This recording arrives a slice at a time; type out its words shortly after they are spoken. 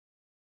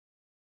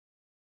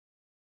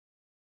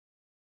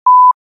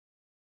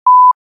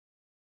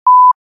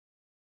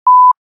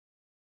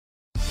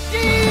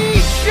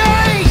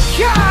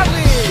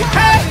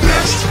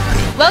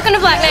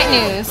Welcome to Black Knight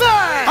News.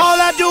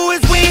 All I do is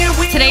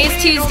win. Today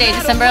is Tuesday,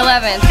 December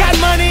 11th. Got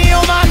money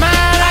on my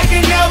mind, I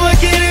can never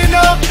get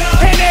enough.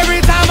 And every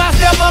time I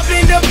step up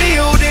in the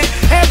building,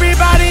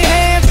 everybody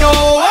hands go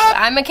up.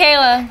 I'm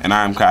Michaela. And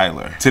I'm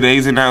Kyler.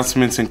 Today's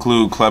announcements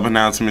include club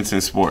announcements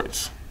and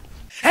sports.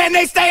 And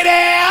they stay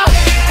there.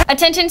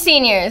 Attention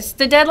seniors,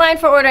 the deadline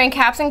for ordering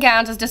caps and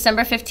gowns is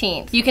December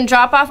 15th. You can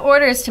drop off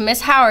orders to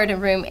Miss Howard in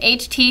room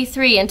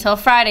HT3 until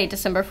Friday,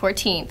 December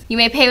 14th. You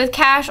may pay with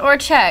cash or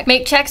check.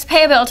 Make checks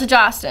payable to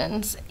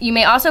Jostens. You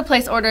may also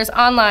place orders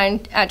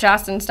online at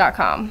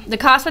jostens.com. The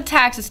cost with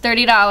tax is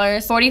 $30,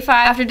 $45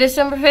 after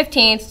December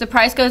 15th. The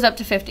price goes up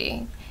to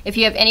 $50. If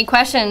you have any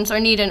questions or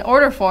need an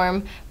order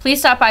form, please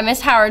stop by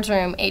Miss Howard's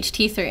room,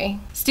 HT3.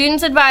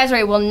 Students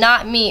Advisory will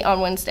not meet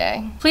on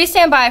Wednesday. Please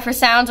stand by for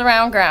sounds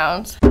around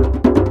grounds.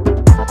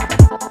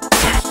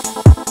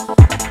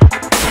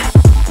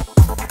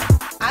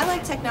 I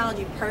like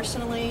technology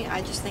personally.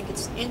 I just think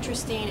it's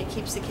interesting. It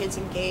keeps the kids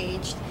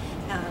engaged.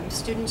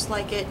 Students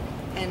like it,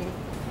 and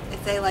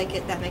if they like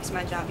it, that makes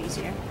my job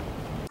easier.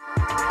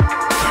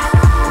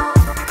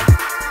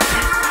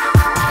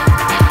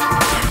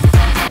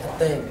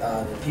 I think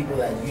the people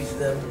that use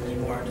them need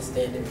more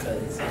understanding,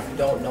 because if you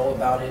don't know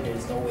about it,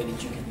 there's no way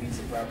that you can use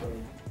it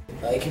properly.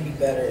 It can be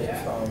better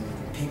if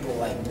people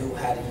knew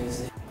how to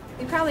use it.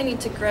 We probably need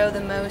to grow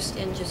the most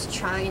in just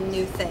trying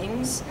new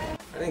things.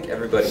 I think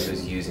everybody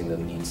who's using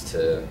them needs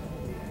to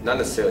not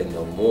necessarily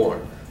know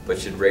more, but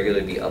should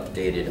regularly be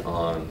updated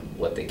on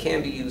what they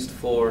can be used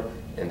for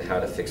and how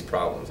to fix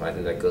problems. I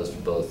think that goes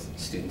for both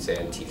students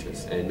and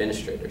teachers and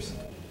administrators.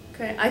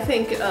 Okay, I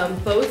think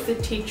both the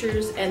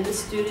teachers and the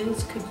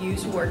students could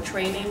use more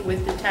training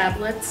with the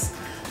tablets.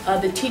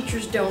 The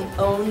teachers don't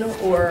own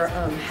or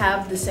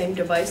have the same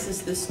device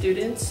as the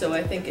students, so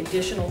I think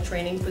additional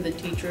training for the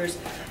teachers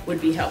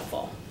would be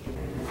helpful.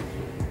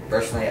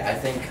 Personally, I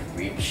think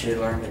we should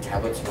learn the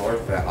tablets more,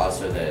 but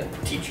also the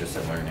teachers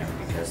should learn them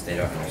because they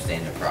don't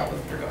understand the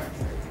problems they're going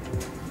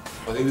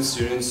through. I think the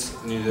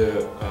students need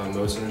the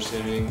most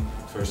understanding,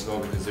 first of all,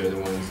 because they're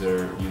the ones that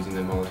are using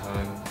them all the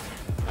time.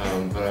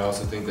 But I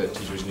also think that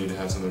teachers need to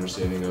have some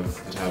understanding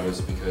of the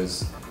tablets,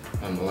 because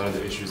a lot of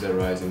the issues that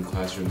arise in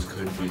classrooms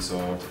could be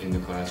solved in the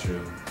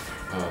classroom,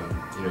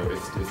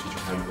 if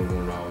teachers had a little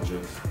more knowledge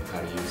of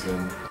how to use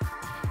them.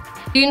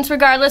 Students,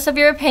 regardless of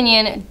your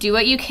opinion, do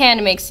what you can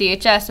to make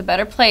CHS a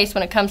better place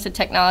when it comes to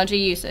technology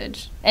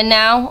usage. And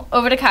now,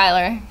 over to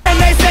Kyler. And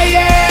they say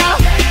yeah.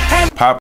 Pop